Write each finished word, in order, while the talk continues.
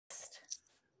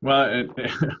Well,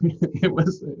 it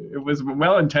was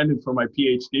well intended for my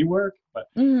PhD work, but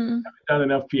Mm-hmm. I haven't done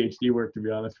enough PhD work, to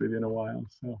be honest with you, in a while.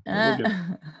 So we'll get.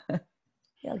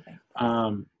 Okay.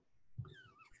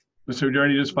 So you're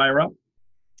ready to just fire up?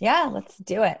 Yeah, let's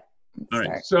do it. Let's All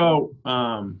right. start.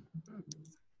 So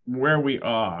where we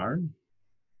are.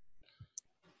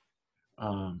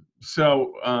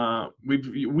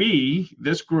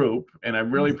 This group, and I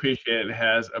really appreciate it,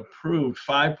 has approved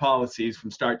 5 policies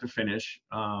from start to finish,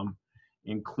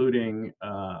 including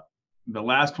the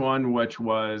last one, which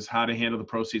was how to handle the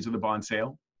proceeds of the bond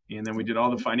sale. And then we did all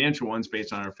the financial ones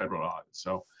based on our federal audit.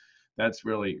 So that's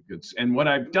really good. And what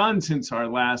I've done since our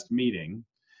last meeting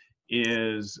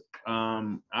is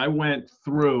I went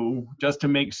through just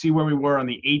to see where we were on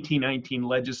the 1819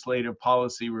 legislative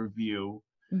policy review.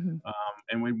 Mm-hmm.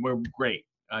 And we were great.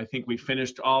 I think we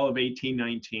finished all of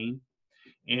 1819,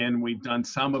 and we've done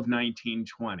some of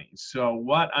 1920. So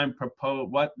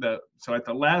so at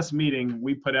the last meeting,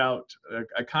 we put out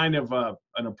a kind of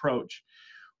an approach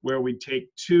where we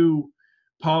take 2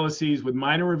 policies with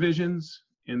minor revisions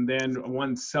and then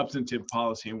 1 substantive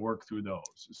policy and work through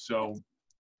those. So,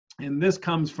 and this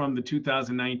comes from the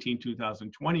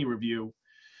 2019-2020 review.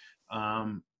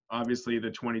 Obviously, the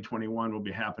 2021 will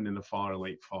be happening in the fall or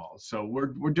late fall. So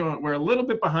we're a little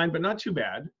bit behind, but not too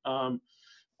bad.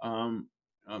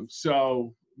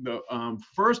 So the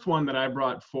first one that I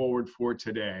brought forward for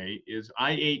today is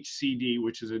IHCD,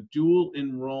 which is a dual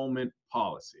enrollment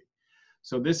policy.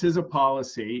 So this is a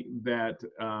policy that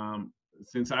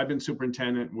since I've been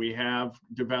superintendent, we have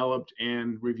developed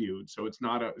and reviewed. So this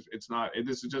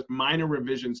is just minor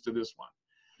revisions to this one.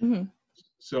 Mm-hmm.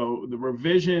 So the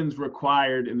revisions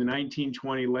required in the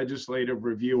 1920 legislative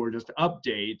review are just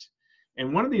update.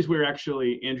 And one of these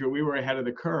Andrew, we were ahead of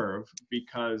the curve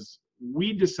because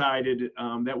we decided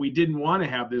that we didn't want to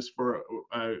have this for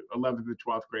 11th to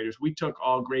 12th graders. We took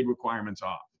all grade requirements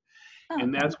off. Oh,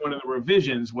 and that's one of the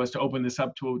revisions, was to open this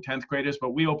up to 10th graders,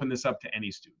 but we opened this up to any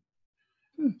student.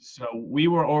 So we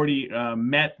were already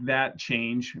met that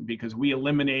change because we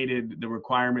eliminated the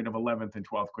requirement of 11th and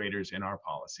 12th graders in our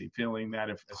policy, feeling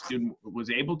that if a student was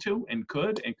able to and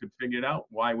could figure it out,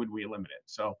 why would we eliminate it?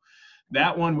 So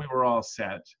that one, we were all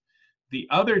set. The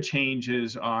other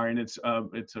changes are, and it's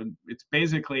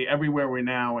basically everywhere we're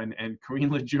now, and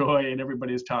Corinne LaJoy and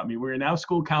everybody has taught me, we're now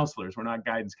school counselors, we're not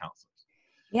guidance counselors.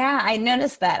 Yeah, I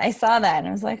noticed that. I saw that and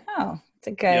I was like, oh, it's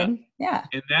a good, yeah.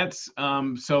 And that's,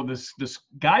 so this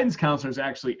guidance counselors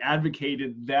actually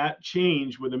advocated that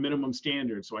change with a minimum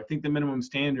standard. So I think the minimum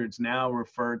standards now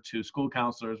refer to school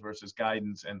counselors versus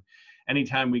guidance. And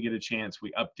anytime we get a chance,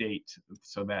 we update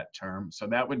that term. So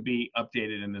that would be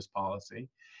updated in this policy.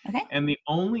 Okay. And the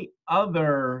only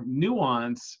other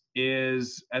nuance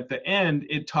is at the end,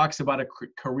 it talks about a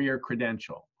career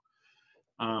credential.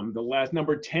 The last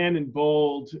number 10 in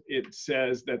bold, it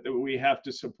says that we have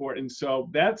to support. And so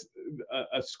that's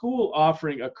a school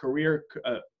offering a career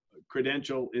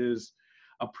credential is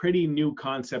a pretty new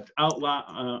concept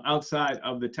outside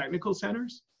of the technical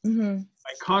centers. Mm-hmm.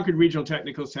 Like Concord Regional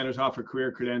Technical Centers offer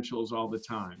career credentials all the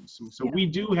time. So we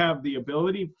do have the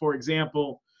ability. For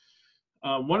example,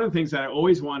 one of the things that I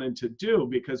always wanted to do,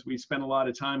 because we spent a lot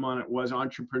of time on it, was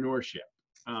entrepreneurship.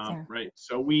 Right.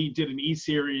 So we did an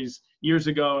E-series years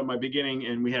ago in my beginning,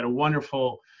 and we had a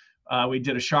wonderful, we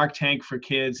did a Shark Tank for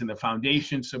kids, and the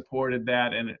foundation supported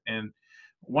that. And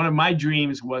one of my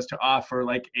dreams was to offer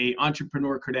like a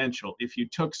entrepreneur credential. If you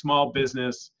took small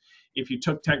business, if you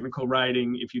took technical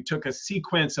writing, if you took a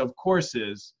sequence of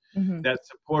courses that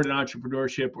supported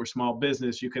entrepreneurship or small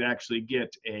business, you could actually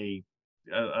get a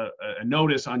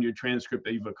notice on your transcript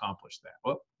that you've accomplished that.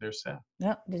 Oh, there's Seth.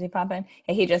 No, did he pop in?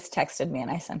 Hey, he just texted me and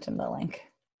I sent him the link.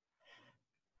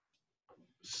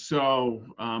 So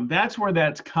that's where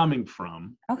that's coming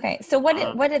from. Okay, so what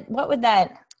would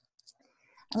that?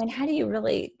 I mean, how do you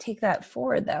really take that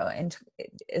forward though? And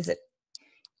does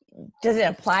it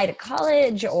apply to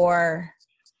college or?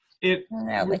 I don't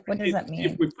know. Like, what does that mean?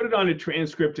 If we put it on a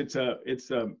transcript, it's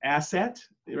an asset,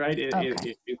 right?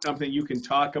 It's something you can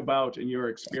talk about in your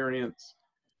experience.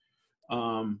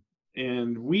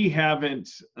 And we haven't,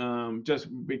 just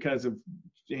because of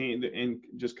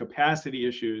just capacity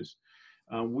issues,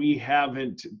 we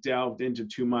haven't delved into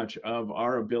too much of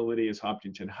our ability as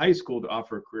Hopkinton High School to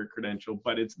offer a career credential,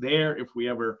 but it's there if we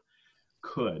ever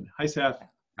could. Hi, Seth.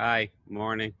 Hi.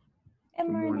 Morning. Good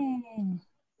morning.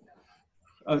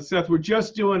 Seth, we're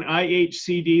just doing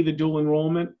IHCD, the dual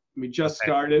enrollment. We just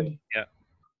started. Yeah.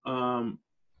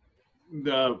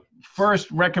 The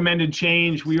first recommended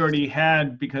change we already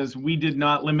had, because we did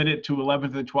not limit it to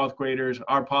 11th and 12th graders.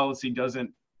 Our policy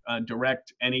doesn't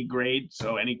direct any grade,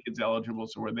 so any kid's eligible,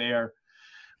 so we're there.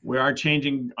 We are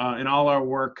changing in all our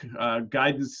work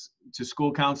guidance to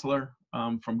school counselor,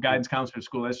 from guidance counselor to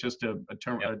school. That's just a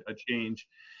term, a change.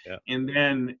 Yep. And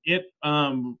then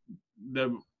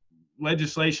the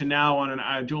legislation now on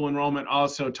a dual enrollment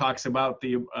also talks about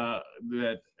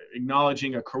that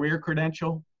acknowledging a career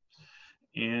credential.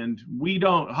 And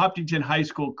Hopkinton High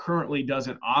School currently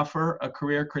doesn't offer a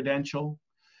career credential.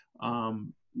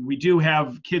 We do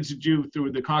have kids who do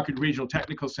through the Concord Regional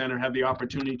Technical Center have the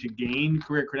opportunity to gain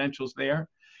career credentials there.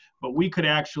 But we could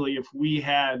actually, if we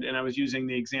had, and I was using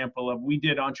the example of, we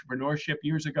did entrepreneurship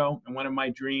years ago, and one of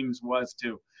my dreams was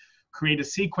to create a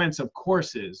sequence of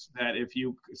courses that if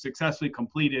you successfully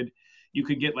completed, you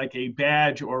could get like a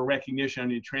badge or recognition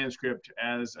on your transcript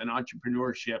as an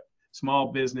entrepreneurship,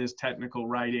 small business, technical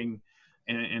writing,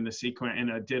 and the sequence, and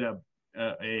I did a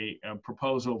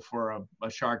proposal for a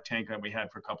Shark Tank that we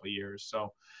had for a couple of years.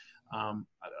 So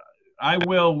I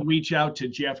will reach out to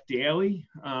Jeff Daly,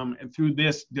 and through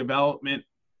this development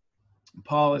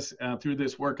policy, through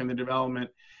this work in the development,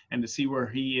 and to see where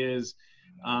he is.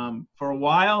 For a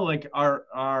while, like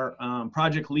our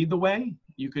project Lead the Way,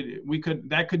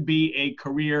 that could be a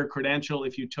career credential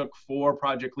if you took 4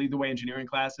 project Lead the Way engineering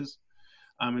classes.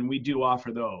 And we do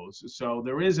offer those. So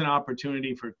there is an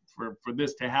opportunity for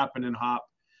this to happen in HOP.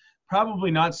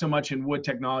 Probably not so much in wood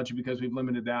technology because we've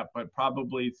limited that, but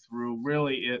probably through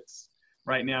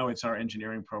right now it's our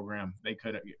engineering program. They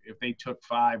could, if they took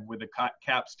 5 with a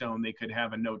capstone, they could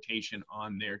have a notation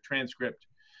on their transcript,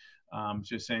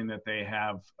 just saying that they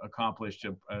have accomplished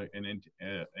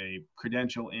a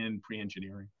credential in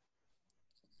pre-engineering.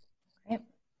 Right.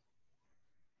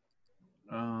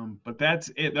 But that's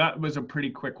it. That was a pretty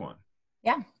quick one.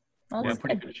 Yeah. Well, yeah,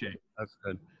 pretty good shape. That's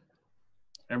good.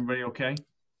 Everybody okay?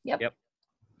 Yep.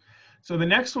 So the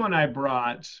next one I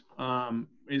brought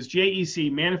is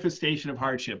JEC, manifestation of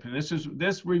hardship. And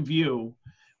this review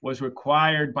was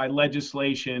required by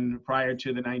legislation prior to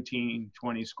the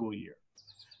 1920 school year.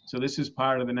 So this is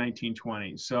part of the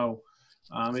 1920s. So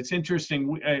it's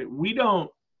interesting. We don't,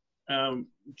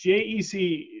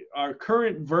 JEC, our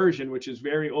current version, which is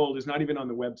very old, is not even on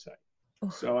the website.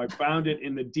 So I found it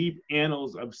in the deep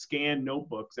annals of scanned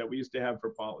notebooks that we used to have for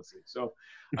policy. So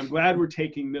I'm glad we're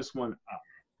taking this one up.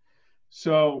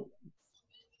 So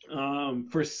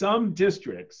for some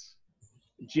districts,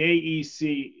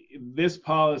 JEC, this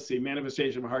policy,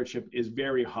 manifestation of hardship, is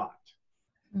very hot.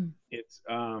 It's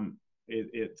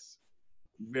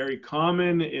very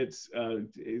common.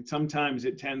 Sometimes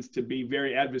it tends to be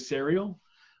very adversarial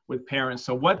with parents.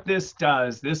 So what this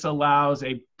does, this allows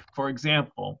for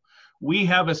example, we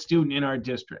have a student in our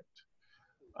district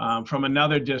from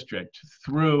another district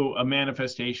through a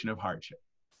manifestation of hardship.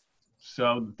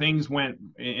 So things went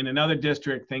in another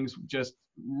district, things just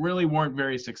really weren't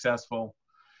very successful.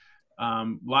 A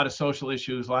lot of social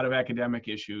issues, a lot of academic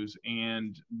issues,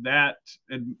 and that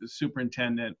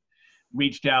superintendent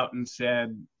reached out and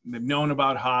said they've known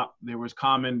about HOP. There was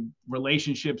common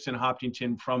relationships in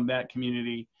Hopkinton from that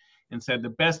community, and said the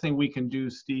best thing we can do,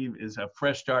 Steve, is a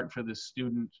fresh start for this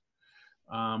student.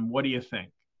 What do you think?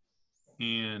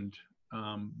 And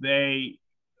they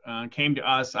came to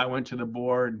us. I went to the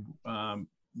board.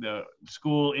 The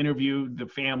school interviewed the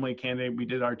family candidate. We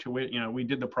did our tuition, we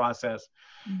did the process,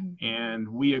 and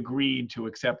we agreed to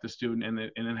accept the student, and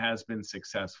it has been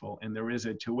successful. And there is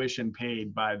a tuition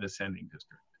paid by the sending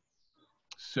district.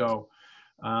 So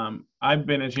I've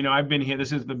been here.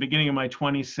 This is the beginning of my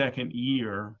 22nd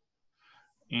year.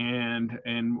 And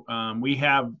we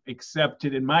have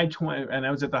accepted in my and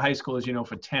I was at the high school, as you know,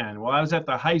 for 10. While I was at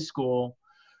the high school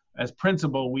as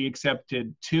principal, we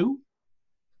accepted 2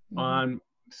 on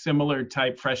similar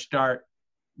type fresh start,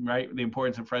 right? The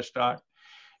importance of fresh start.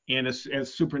 And as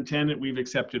superintendent, we've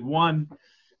accepted 1.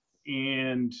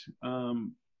 And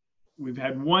we've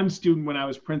had 1 student when I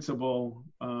was principal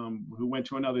who went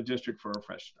to another district for a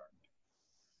fresh start.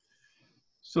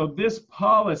 So this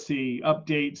policy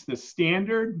updates the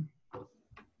standard,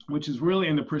 which is really,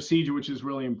 in the procedure, which is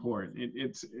really important.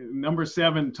 It's number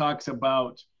 7 talks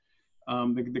about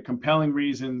the compelling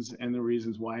reasons and the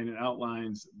reasons why, and it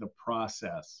outlines the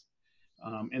process.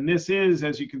 And this is,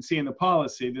 as you can see in the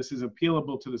policy, this is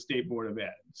appealable to the State Board of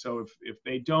Ed. So if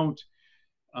they don't,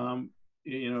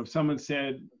 if someone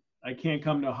said, I can't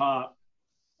come to HOP,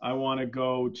 I want to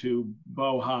go to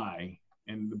Bow High,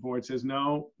 and the board says,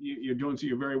 no, you're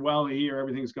very well here,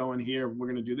 everything's going here, we're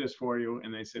going to do this for you.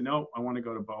 And they say, no, I want to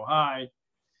go to Bow High.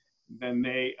 Then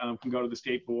they can go to the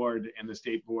state board, and the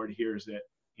state board hears it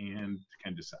and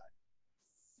can decide.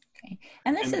 Okay.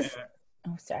 And this is,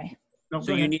 oh, sorry. No, So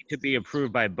go you ahead. need to be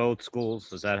approved by both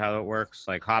schools? Is that how it works?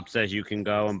 Like Hop says you can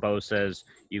go and Bo says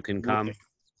you can come?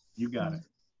 You got it.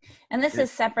 And this is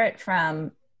separate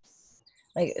from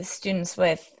like students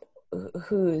with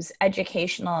whose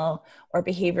educational or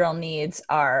behavioral needs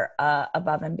are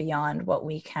above and beyond what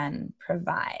we can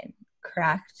provide,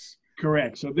 correct?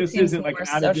 Correct. So It this seems isn't like more an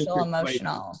out of social, district place.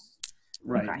 emotional.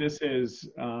 Right. Okay. This is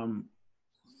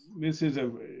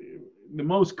the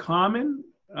most common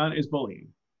is bullying.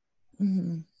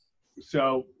 Mm-hmm.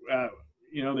 So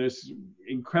there's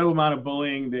incredible amount of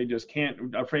bullying. They just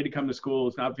can't, afraid to come to school.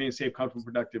 It's not being safe, comfortable,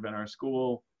 productive in our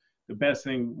school. The best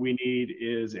thing we need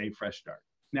is a fresh start.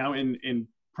 Now, in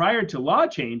prior to law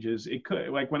changes, it could,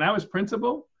 like when I was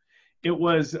principal, it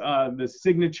was the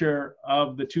signature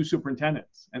of the two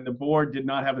superintendents, and the board did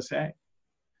not have a say.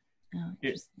 Oh,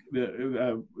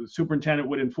 The superintendent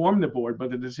would inform the board, but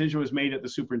the decision was made at the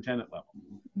superintendent level.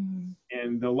 mm-hmm.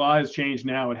 And the law has changed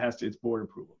now. It's board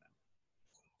approval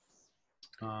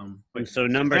now. But so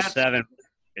number 7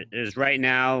 is right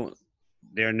now,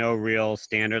 there are no real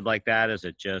standard like that. Is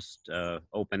it just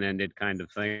open-ended kind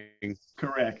of thing?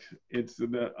 Correct. It's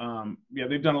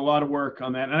they've done a lot of work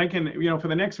on that. And I can, for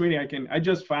the next meeting, I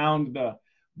just found the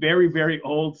very, very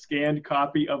old scanned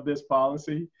copy of this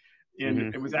policy.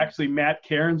 And it was actually Matt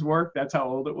Caron's work. That's how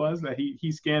old it was, that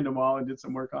he scanned them all and did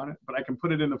some work on it. But I can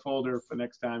put it in the folder for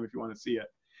next time if you want to see it.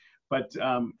 But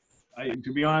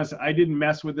to be honest, I didn't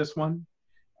mess with this one.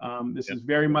 This is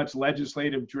very much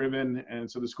legislative driven.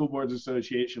 And so the School Boards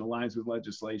Association aligns with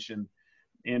legislation.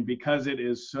 And because it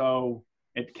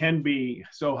can be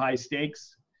so high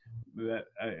stakes that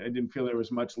I didn't feel there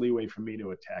was much leeway for me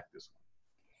to attack this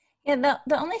one. Yeah,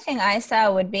 the only thing I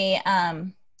saw would be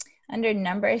under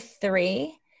number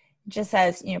 3, just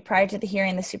says, prior to the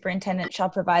hearing, the superintendent shall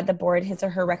provide the board his or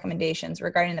her recommendations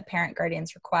regarding the parent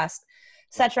guardian's request.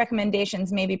 Such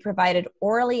recommendations may be provided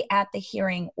orally at the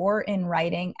hearing or in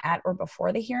writing at or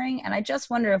before the hearing. And I just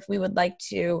wonder if we would like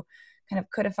to kind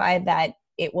of codify that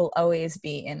it will always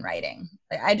be in writing.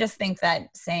 I just think that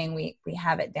saying we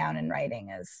have it down in writing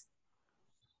is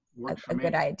a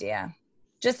good idea,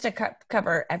 just to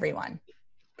cover everyone,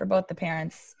 for both the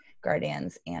parents,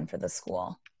 guardians, and for the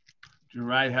school.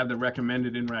 Do I have the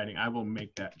recommended in writing? I will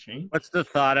make that change. What's the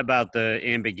thought about the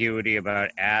ambiguity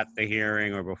about at the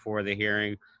hearing or before the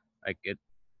hearing? Like, it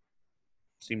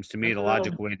seems to me the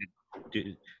logical way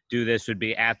to do this would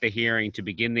be at the hearing. To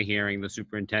begin the hearing, the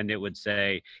superintendent would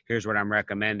say, here's what I'm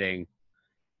recommending,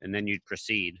 and then you'd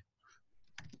proceed.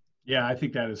 Yeah, I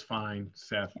think that is fine,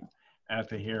 Seth. At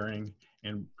the hearing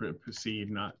and proceed,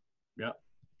 not, yeah.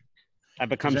 I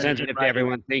become sensitive to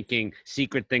everyone thinking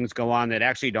secret things go on that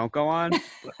actually don't go on.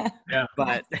 Yeah.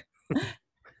 But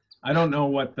I don't know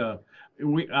what so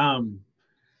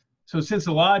since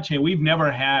the law changed, we've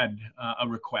never had a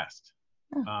request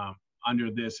under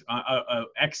this,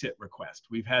 exit request.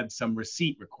 We've had some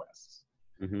receipt requests,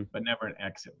 but never an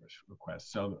exit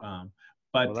request. So,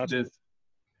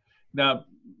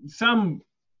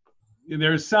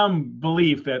 there's some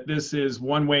belief that this is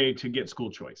one way to get school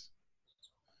choice.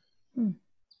 And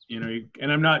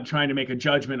I'm not trying to make a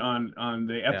judgment on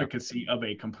the efficacy of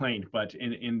a complaint, but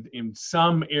in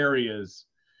some areas,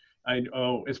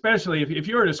 especially if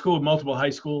you're at a school with multiple high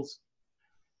schools,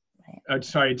 a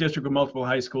district with multiple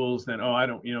high schools, then I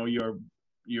don't,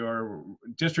 your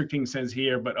districting says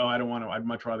here, but I don't want to. I'd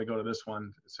much rather go to this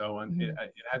one. So I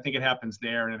think it happens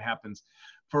there, and it happens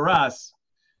for us.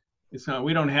 It's not.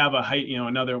 We don't have we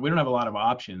don't have a lot of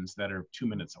options that are 2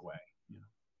 minutes away.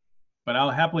 But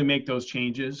I'll happily make those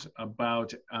changes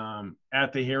about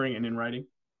at the hearing and in writing.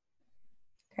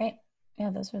 Great.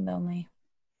 Yeah, those were the only.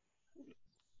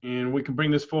 And we can bring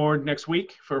this forward next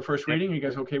week for a first reading. Are you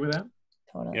guys okay with that?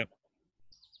 Totally. Yep.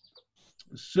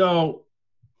 So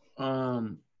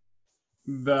the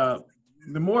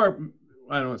more,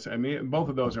 I don't want to say, I mean, both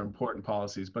of those are important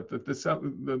policies, but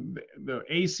the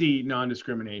AC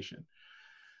non-discrimination.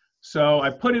 So I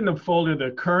put in the folder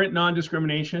the current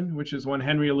non-discrimination, which is one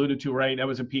Henry alluded to, right? That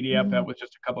was a PDF. That was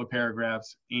just a couple of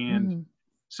paragraphs. And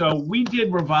so we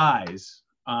did revise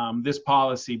this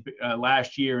policy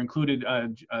last year, included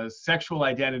sexual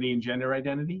identity and gender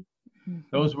identity.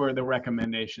 Those were the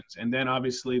recommendations. And then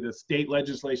obviously the state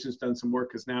legislation has done some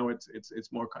work because now it's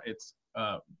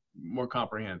more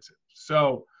comprehensive.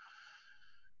 So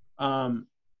to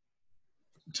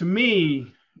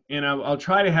me, and I'll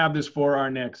try to have this for our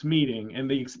next meeting. And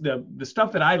the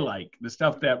stuff that I like, the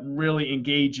stuff that really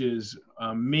engages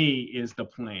me is the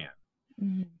plan,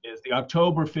 is the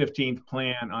October 15th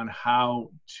plan on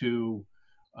how to,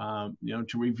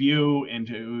 to review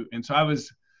and so I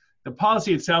was the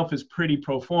policy itself is pretty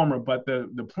pro forma, but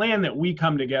the plan that we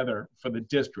come together for the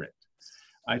district,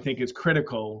 I think is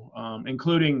critical,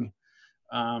 including,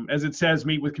 as it says,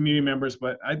 meet with community members,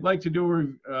 but I'd like to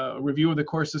do a review of the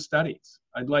course of studies.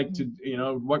 I'd like to,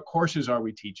 what courses are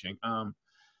we teaching?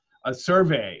 A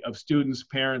survey of students,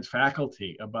 parents,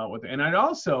 faculty about what, and I'd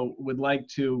also would like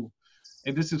to,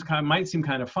 and this is might seem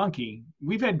kind of funky,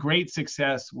 we've had great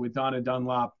success with Donna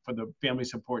Dunlop for the family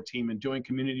support team in doing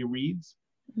community reads.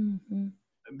 Mm-hmm.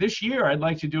 This year, I'd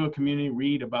like to do a community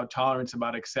read about tolerance,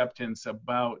 about acceptance,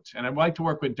 and I'd like to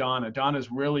work with Donna.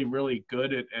 Donna's really, really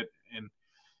good at and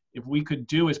if we could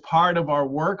do as part of our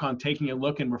work on taking a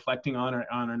look and reflecting on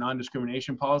our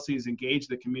non-discrimination policies, engage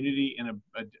the community in a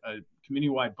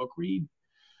community-wide book read.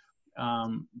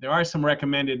 There are some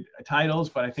recommended titles,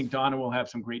 but I think Donna will have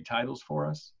some great titles for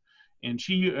us. And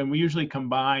we usually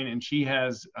combine, and she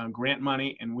has grant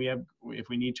money, and we have, if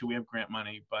we need to, we have grant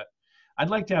money. But I'd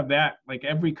like to have that, like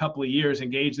every couple of years,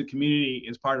 engage the community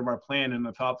as part of our plan in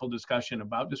a thoughtful discussion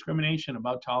about discrimination,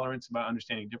 about tolerance, about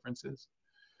understanding differences.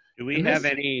 Do we have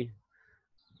any,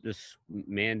 this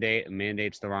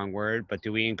mandate's the wrong word, but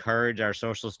do we encourage our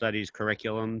social studies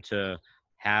curriculum to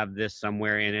have this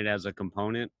somewhere in it as a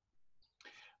component?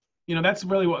 That's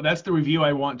the review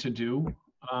I want to do.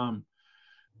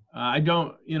 I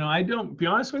don't, be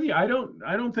honest with you, I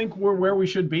don't think we're where we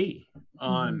should be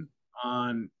on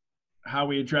how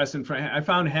we address I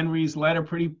found Henry's letter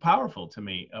pretty powerful to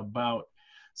me about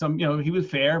some, he was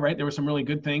fair, right? There were some really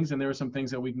good things, and there were some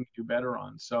things that we can do better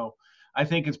on. So I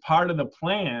think it's part of the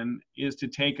plan is to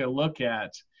take a look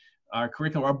at our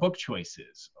curriculum, our book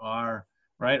choices, our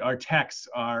texts,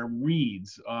 our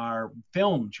reads, our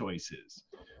film choices.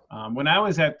 When I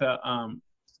was at the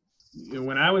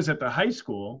high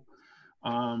school,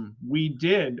 we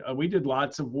did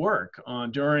lots of work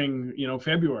during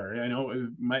February. I know it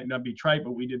might not be trite,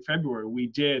 but we did February. We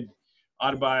did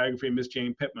autobiography of Miss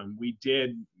Jane Pittman. We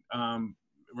did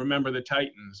Remember the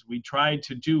Titans. We tried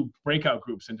to do breakout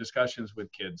groups and discussions with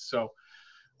kids. So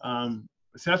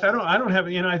Seth, I don't have,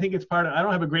 I think it's I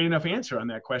don't have a great enough answer on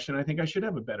that question. I think I should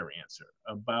have a better answer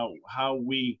about how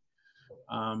we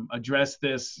address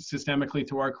this systemically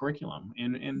through our curriculum.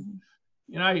 And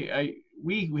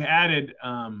we added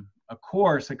a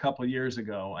course a couple of years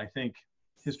ago, I think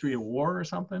history of war or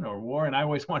something, and I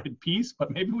always wanted peace, but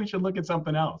maybe we should look at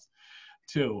something else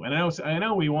too. And I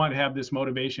know we want to have this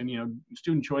motivation,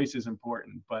 student choice is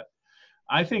important, but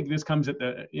I think this comes at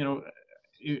the,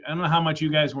 I don't know how much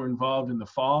you guys were involved in the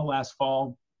last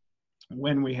fall,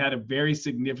 when we had a very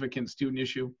significant student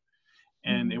issue.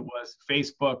 And it was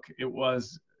Facebook. It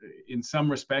was, in some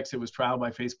respects, it was trial by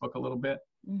Facebook a little bit.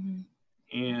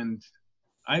 And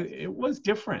it was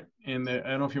different. And I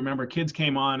don't know if you remember, kids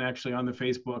came on actually on the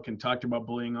Facebook and talked about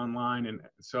bullying online. And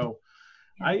so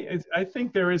I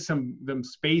think there is some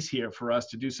space here for us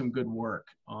to do some good work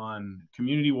on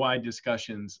community-wide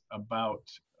discussions about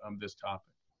this topic.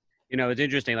 It's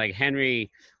interesting, like Henry,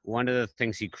 one of the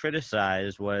things he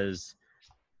criticized was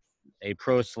a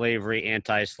pro-slavery,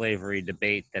 anti-slavery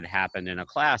debate that happened in a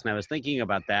class. And I was thinking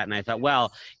about that, and I thought,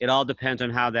 well, it all depends on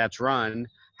how that's run.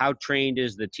 How trained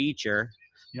is the teacher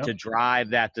to drive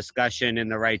that discussion in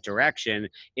the right direction?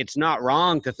 It's not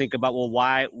wrong to think about, well,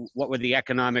 what were the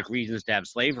economic reasons to have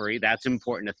slavery? That's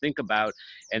important to think about.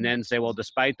 And then say, well,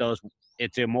 despite those,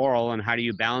 it's immoral, and how do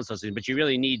you balance those things? But you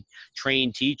really need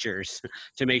trained teachers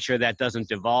to make sure that doesn't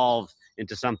devolve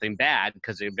into something bad,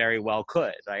 because it very well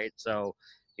could, right? So,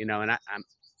 and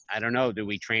I don't know, do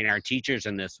we train our teachers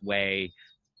in this way,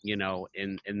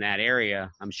 in that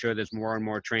area? I'm sure there's more and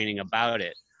more training about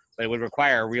it, but it would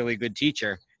require a really good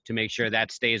teacher to make sure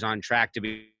that stays on track to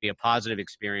be a positive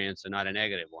experience and not a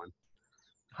negative one.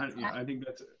 I think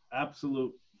that's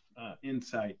absolute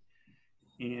insight.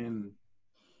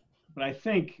 But I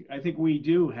think we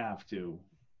do have to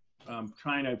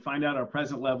trying to find out our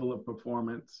present level of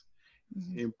performance,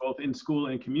 both in school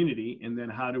and community, and then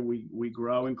how do we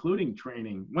grow, including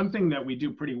training. One thing that we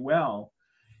do pretty well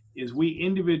is we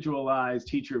individualize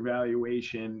teacher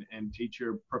evaluation and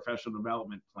teacher professional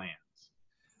development plans.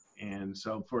 And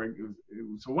so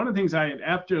one of the things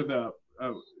after the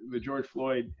George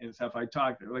Floyd and stuff, I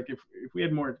talked, like if we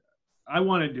had more, I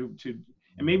wanted to,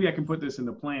 and maybe I can put this in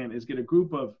the plan, is get a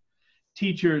group of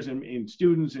teachers and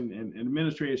students and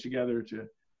administrators together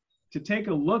to take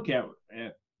a look at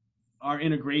our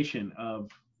integration of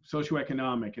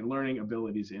socioeconomic and learning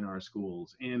abilities in our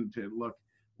schools, and to look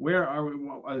where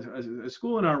a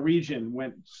school in our region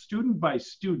went student by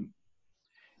student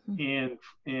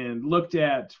and looked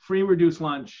at free and reduced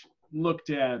lunch,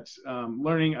 looked at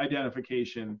learning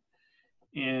identification,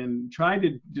 and try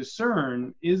to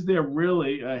discern, is there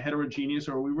really a heterogeneous,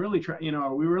 or are we really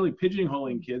are we really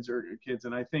pigeonholing kids?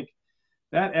 And I think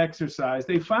that exercise,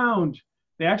 they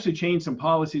actually changed some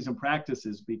policies and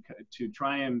practices to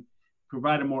try and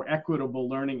provide a more equitable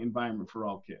learning environment for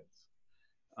all kids.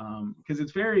 Because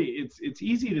it's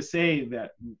easy to say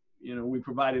that, we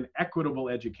provide an equitable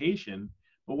education,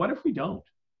 but what if we don't?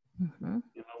 Mm-hmm.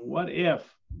 What if,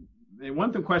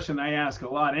 one question I ask a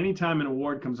lot, anytime an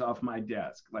award comes off my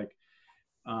desk, like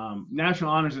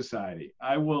National Honor Society,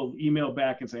 I will email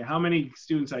back and say, how many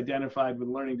students identified with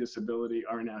learning disability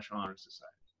are in National Honor Society?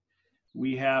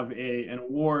 We have an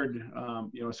award,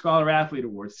 a Scholar Athlete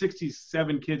Award.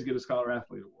 67 kids get a Scholar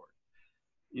Athlete Award.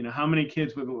 How many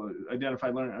kids with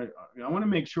identified learning? I want to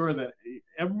make sure that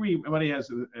everybody has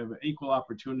an equal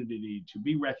opportunity to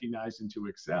be recognized and to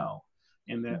excel,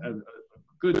 and that a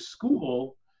good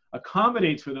school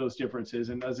accommodates for those differences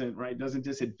and doesn't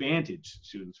disadvantage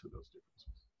students for those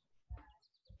differences.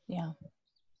 Yeah.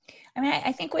 I mean,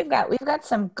 I think we've got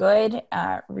some good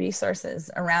resources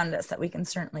around us that we can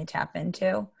certainly tap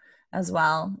into as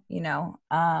well.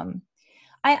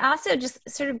 I also, just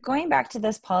sort of going back to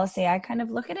this policy, I kind of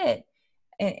look at it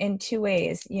in two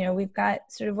ways. We've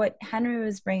got sort of what Henry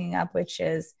was bringing up, which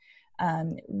is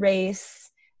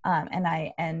race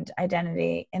and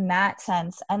identity in that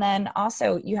sense. And then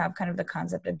also you have kind of the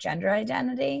concept of gender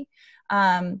identity.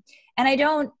 And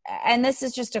this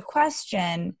is just a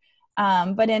question,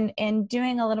 but in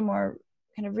doing a little more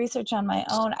kind of research on my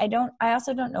own, I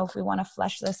also don't know if we want to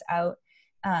flesh this out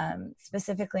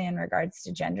specifically in regards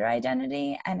to gender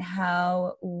identity and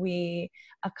how we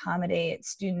accommodate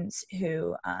students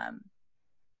who,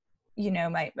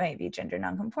 might be gender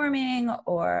nonconforming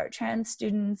or trans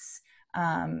students,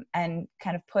 and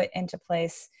kind of put into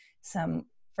place some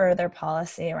further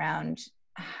policy around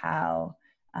how,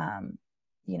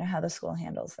 how the school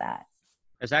handles that.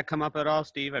 Has that come up at all,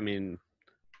 Steve? I mean,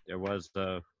 there was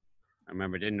I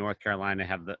remember, didn't North Carolina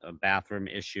have a bathroom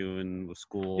issue in the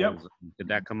schools? Yep. Did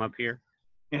that come up here?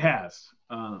 It has.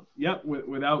 Yep,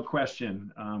 without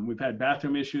question. We've had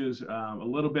bathroom issues, a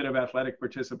little bit of athletic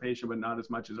participation, but not as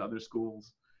much as other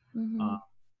schools. Mm-hmm.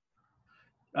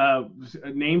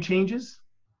 Name changes.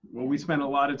 Well, we spent a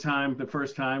lot of time the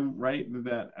first time, right?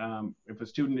 That if a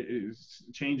student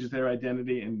changes their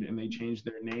identity and they change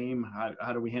their name,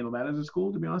 how do we handle that as a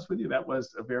school? To be honest with you, that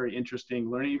was a very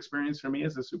interesting learning experience for me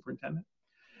as a superintendent.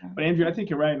 But Andrew, I think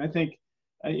you're right, and I think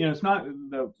it's not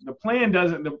the plan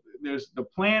doesn't. There's the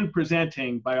plan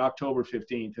presenting by October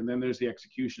 15th, and then there's the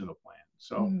execution of the plan.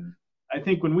 So. Mm-hmm. I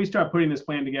think when we start putting this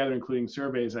plan together, including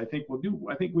surveys, I think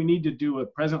we need to do a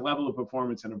present level of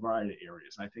performance in a variety of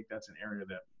areas. And I think that's an area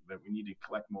that we need to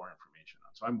collect more information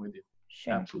on. So I'm with you.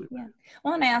 Sure. Absolutely. Yeah.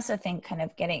 Well, and I also think kind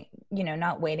of getting,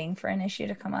 not waiting for an issue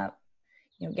to come up,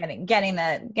 getting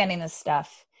the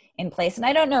stuff in place. And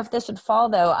I don't know if this would fall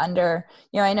though under,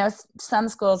 I know some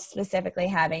schools specifically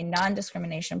have a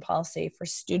non-discrimination policy for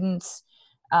students,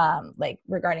 like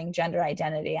regarding gender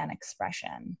identity and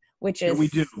expression. Which is, yeah, we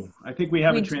do. I think we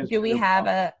have a transfer. Do we have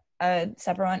a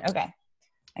separate one? Okay.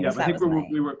 I think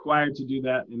we're required to do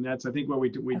that, and that's I think where we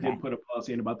did put a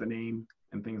policy in about the name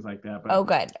and things like that. But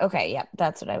good. Okay, yep,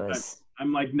 that's what I was.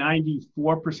 I'm like 94%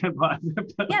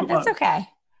 positive. Yeah, that's okay.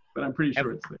 But I'm pretty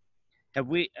sure it's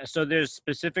there. So there's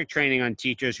specific training on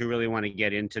teachers who really want to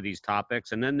get into these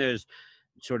topics, and then there's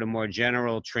sort of more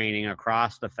general training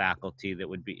across the faculty that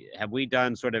would be. Have we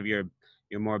done sort of your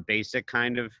more basic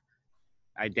kind of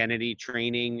identity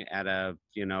training at a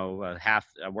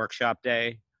workshop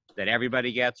day that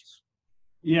everybody gets?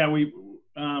 Yeah, we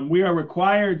are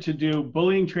required to do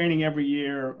bullying training every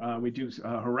year. We do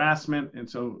harassment, and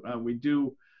so we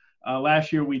do.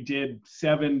 Last year we did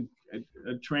 7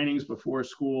 trainings before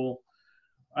school.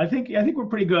 I think we're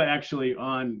pretty good actually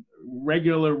on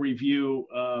regular review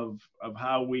of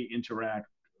how we interact.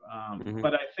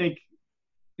 But I think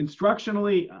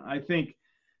instructionally,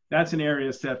 that's an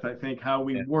area, Seth, I think how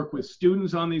we work with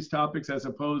students on these topics as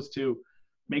opposed to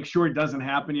make sure it doesn't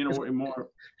happen, more.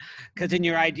 Because in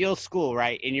your ideal school,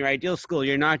 right? In your ideal school,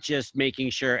 you're not just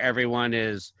making sure everyone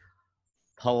is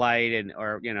polite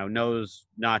or knows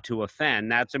not to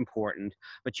offend. That's important.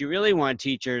 But you really want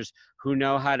teachers who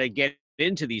know how to get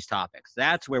into these topics.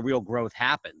 That's where real growth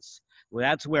happens. Well,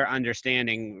 that's where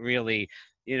understanding really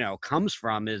comes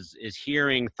from is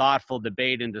hearing thoughtful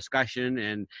debate and discussion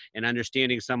and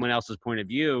understanding someone else's point of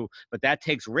view. But that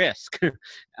takes risk,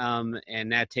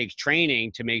 and that takes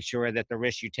training to make sure that the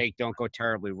risks you take don't go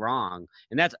terribly wrong.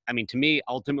 And that's, to me,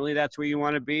 ultimately, that's where you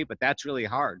want to be. But that's really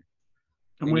hard.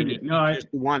 I'm with you. No, I just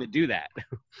want to do that.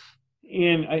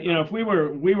 And if we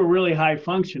were really high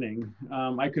functioning,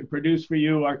 I could produce for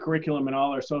you our curriculum and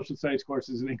all our social studies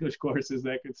courses and English courses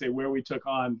that could say where we took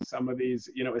on some of these,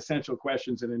 essential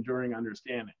questions and enduring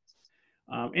understandings.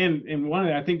 And one of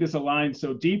the, I think this aligns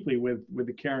so deeply with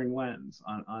the caring lens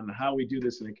on how we do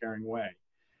this in a caring way.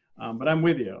 But I'm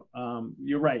with you.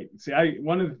 You're right. See,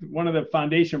 one of the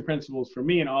foundation principles for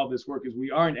me in all this work is we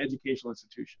are an educational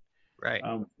institution. Right.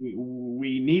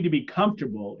 We need to be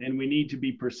comfortable, and we need to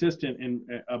be persistent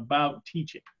about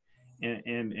teaching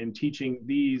and teaching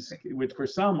these, which for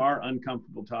some are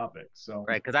uncomfortable topics. So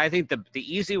right, because I think the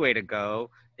easy way to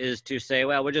go is to say,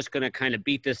 well, we're just going to kind of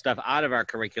beat this stuff out of our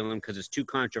curriculum because it's too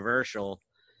controversial,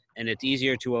 and it's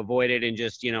easier to avoid it and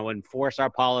just enforce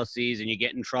our policies, and you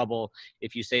get in trouble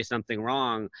if you say something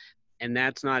wrong, and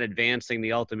that's not advancing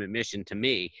the ultimate mission to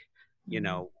me.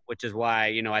 Which is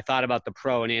why, I thought about the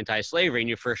pro and anti-slavery, and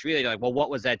you first read it, you're like, well, what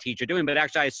was that teacher doing? But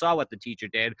actually I saw what the teacher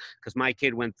did because my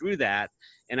kid went through that.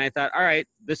 And I thought, all right,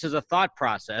 this is a thought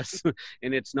process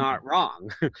and it's not wrong,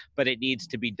 but it needs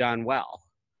to be done well.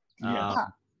 Yeah.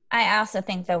 I also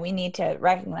think that we need to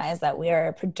recognize that we are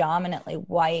a predominantly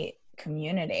white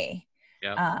community.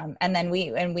 Yep. And then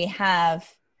we have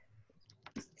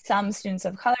some students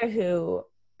of color who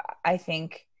I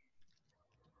think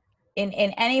in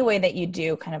any way that you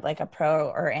do kind of like a pro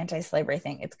or anti-slavery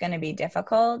thing, it's going to be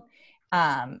difficult.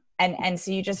 And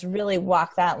so you just really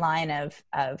walk that line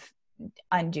of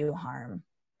undue harm.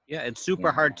 Yeah, it's super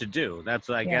hard to do.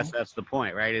 I guess that's the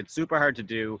point, right? It's super hard to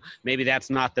do. Maybe that's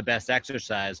not the best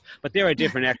exercise, but there are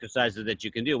different exercises that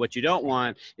you can do. What you don't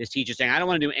want is teachers saying, I don't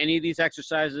want to do any of these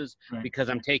exercises because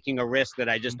I'm taking a risk that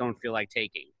I just don't feel like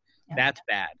taking. Yeah. That's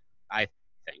bad, I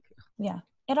think. Yeah.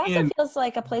 It also feels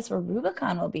like a place where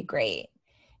Rubicon will be great,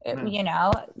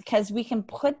 because we can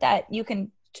put that,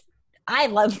 I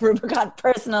love Rubicon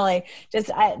personally, just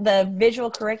the visual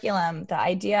curriculum, the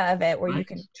idea of it where you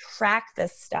can track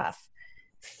this stuff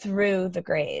through the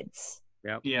grades.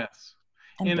 Yep. Yes.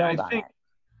 And build on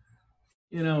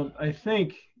it. I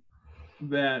think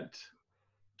that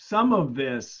some of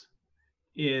this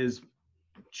is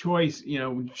choice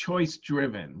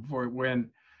driven for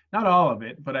when, not all of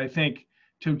it, but I think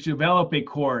to develop a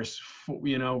course,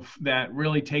 that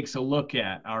really takes a look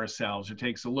at ourselves or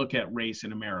takes a look at race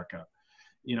in America,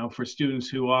 for students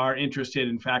who are interested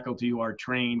in faculty who are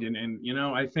trained.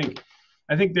 I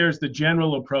think there's the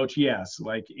general approach, yes,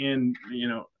 like in,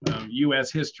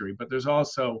 U.S. history, but there's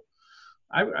also,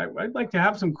 I'd like to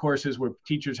have some courses where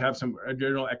teachers have some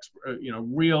general,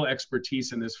 real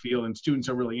expertise in this field, and students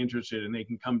are really interested and they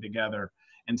can come together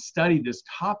and study this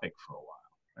topic for a while.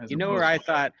 Where I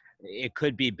thought it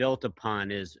could be built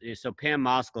upon is so Pam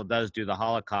Moskal does do the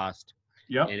Holocaust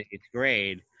in 8th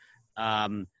grade.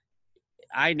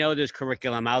 I know there's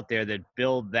curriculum out there that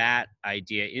build that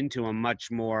idea into a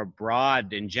much more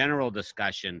broad and general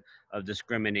discussion of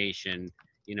discrimination,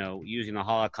 using the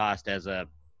Holocaust as a,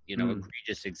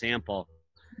 egregious example.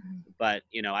 But,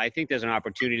 I think there's an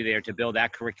opportunity there to build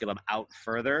that curriculum out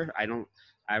further.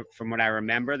 From what I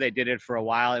remember, they did it for a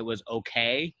while. It was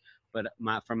okay. But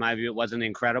from my view, it wasn't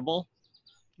incredible.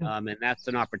 And that's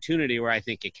an opportunity where I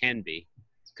think it can be.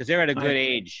 Because they're at a good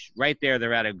age. Right there,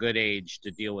 they're at a good age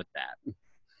to deal with that.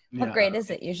 What grade is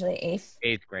it usually? 8th?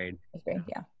 8th grade. 8th grade,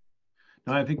 yeah.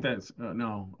 No, I think that's,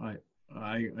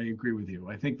 I agree with you.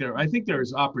 I think there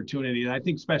is opportunity. And I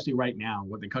think especially right now,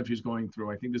 what the country's going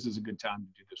through, I think this is a good time to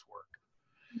do this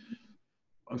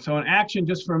work. So an action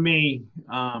just for me,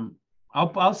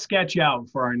 I'll sketch out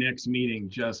for our next meeting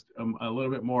just a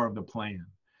little bit more of the plan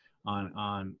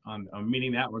on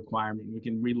meeting that requirement. We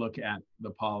can relook at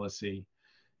the policy,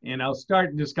 and I'll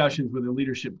start discussions with the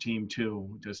leadership team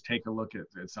too. Just take a look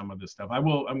at some of this stuff. I'm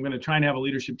going to try and have a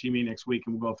leadership team meeting next week,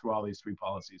 and we'll go through all these 3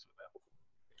 policies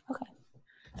with them. Okay.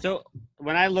 So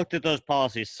when I looked at those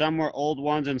policies, some were old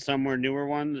ones and some were newer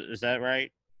ones. Is that right?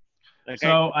 Okay.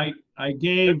 So I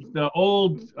gave the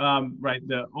old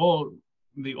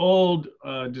the old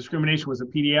discrimination was a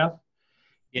PDF,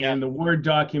 and the Word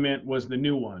document was the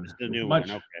new one. It's the new one,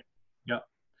 okay. Yeah.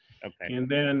 Okay. And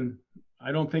then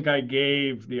I don't think I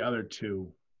gave the other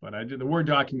 2, but I did. The Word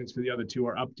documents for the other 2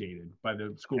 are updated by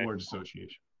the School Boards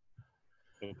Association.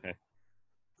 Okay.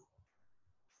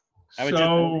 I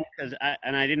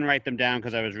didn't write them down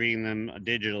because I was reading them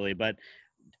digitally, but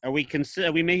are we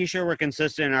making sure we're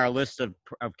consistent in our list of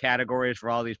categories for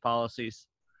all these policies?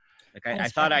 Like I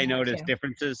thought I noticed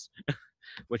differences,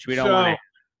 which we don't want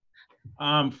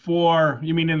to. For,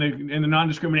 you mean in the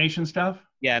non-discrimination stuff?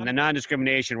 Yeah, in the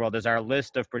non-discrimination world, is our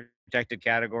list of protected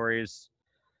categories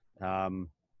the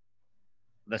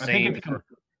same?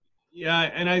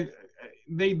 And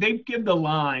they give the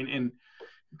line, and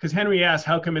because Henry asked,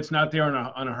 how come it's not there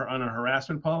on a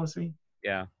harassment policy?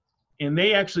 Yeah. And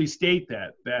they actually state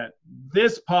that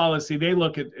this policy, they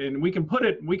look at, and we can put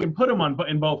them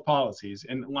in both policies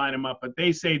and line them up, but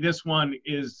they say this one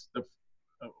is the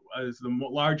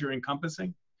larger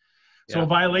encompassing. So Yeah. a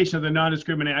violation of the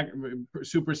non-discrimination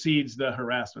supersedes the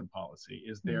harassment policy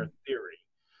is their theory.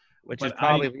 Which is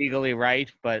probably legally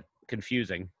right, but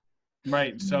confusing.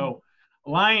 Right. So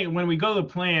when we go to the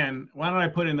plan, why don't I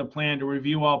put in the plan to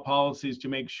review all policies to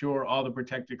make sure all the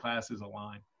protected classes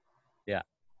align? Yeah.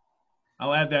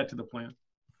 I'll add that to the plan.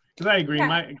 Because I agree,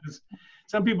 because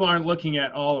some people aren't looking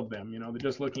at all of them, they're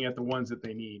just looking at the ones that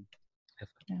they need.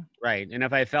 Right. And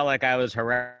if I felt like I was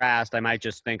harassed, I might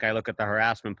just think I look at the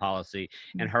harassment policy,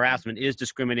 and harassment is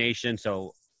discrimination.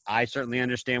 So I certainly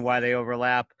understand why they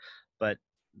overlap, but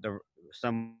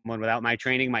someone without my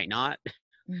training might not.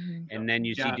 And then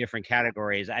you see different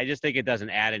categories. I just think it doesn't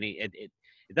add it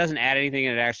doesn't add anything,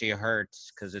 and it actually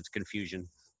hurts because it's confusion.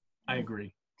 I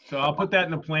agree. So I'll put that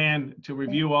in the plan to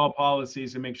review all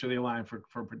policies and make sure they align for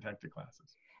protected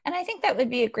classes. And I think that would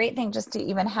be a great thing just to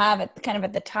even have it kind of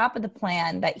at the top of the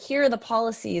plan, that here are the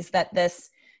policies that this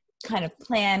kind of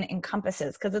plan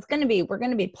encompasses, because we're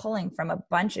going to be pulling from a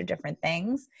bunch of different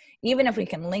things, even if we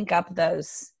can link up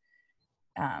those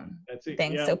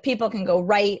things so people can go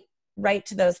right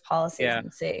to those policies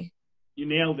and see. You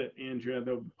nailed it, Andrea.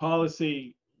 The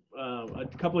policy, a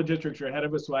couple of districts are ahead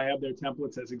of us, so I have their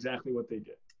templates. That's exactly what they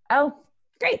did. Oh,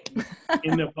 great.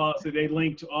 In the policy, they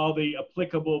linked all the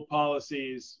applicable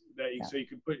policies so you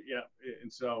could put,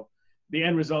 and so the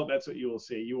end result, that's what you will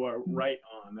see. You are right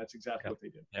on. That's exactly what they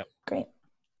did. Yep. Great.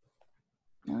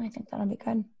 No, I think that'll be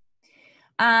good.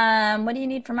 What do you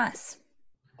need from us?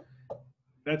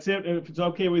 That's it. If it's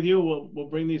okay with you, we'll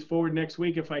bring these forward next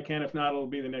week if I can. If not, it'll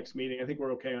be the next meeting. I think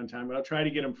we're okay on time, but I'll try to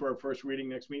get them for our first reading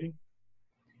next meeting.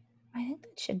 I think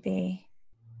that should be,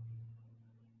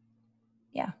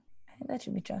 I think that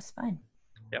should be just fine.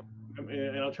 Yep.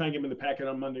 And I'll try and get them in the packet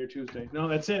on Monday or Tuesday. No,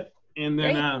 that's it. And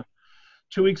then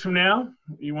 2 weeks from now,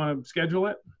 you want to schedule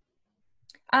it?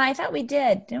 I thought we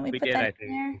did. Didn't we put did, that in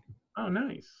there Oh,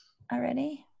 nice.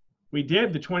 already? We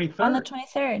did, the 23rd. On the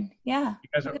 23rd. Yeah. You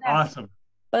guys are awesome.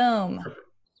 Boom.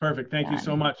 Perfect. Thank you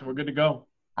so much. And we're good to go.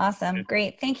 Awesome.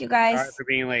 Great. Thank you, guys. Sorry for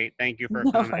being late. Thank you for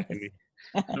No coming to worries.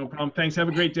 me. No problem. Thanks. Have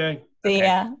a great day. See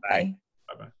ya. Bye. Bye.